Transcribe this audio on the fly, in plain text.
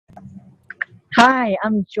Hi,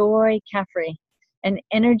 I'm Joy Caffrey, an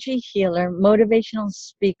energy healer, motivational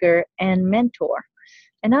speaker, and mentor.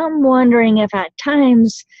 And I'm wondering if at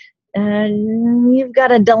times you've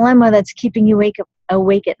got a dilemma that's keeping you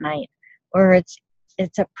awake at night, or it's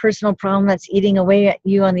a personal problem that's eating away at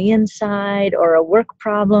you on the inside, or a work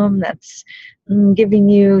problem that's giving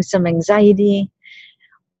you some anxiety.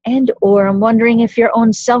 And or I'm wondering if your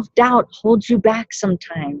own self-doubt holds you back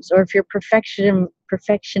sometimes, or if your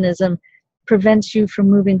perfectionism prevents you from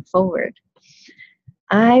moving forward.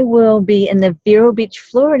 I will be in the Vero Beach,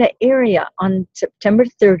 Florida area on September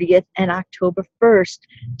 30th and October 1st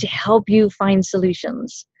to help you find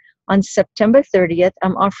solutions. On September 30th,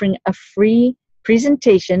 I'm offering a free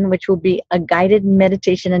presentation, which will be a guided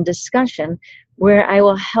meditation and discussion, where I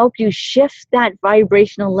will help you shift that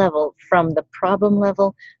vibrational level from the problem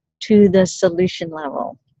level to the solution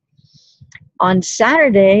level. On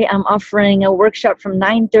Saturday, I'm offering a workshop from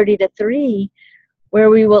 9:30 to 3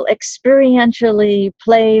 where we will experientially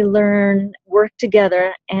play, learn, work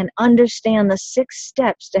together, and understand the 6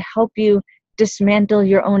 steps to help you dismantle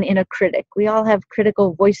your own inner critic. We all have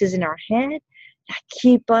critical voices in our head that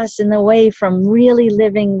keep us in the way from really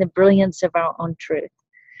living the brilliance of our own truth.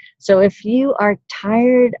 So if you are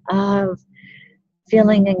tired of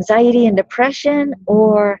feeling anxiety and depression,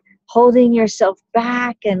 or holding yourself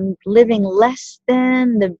back and living less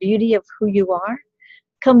than the beauty of who you are,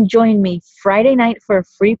 come join me Friday night for a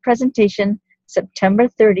free presentation, September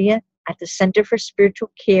 30th at the Center for Spiritual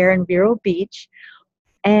Care in Vero Beach.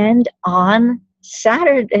 And on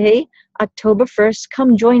Saturday, October 1st,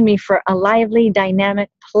 come join me for a lively, dynamic,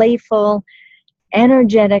 playful,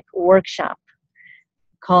 energetic workshop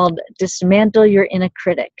called Dismantle Your Inner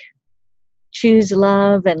Critic. Choose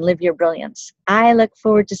love and live your brilliance. I look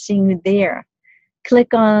forward to seeing you there.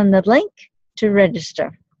 Click on the link to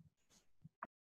register.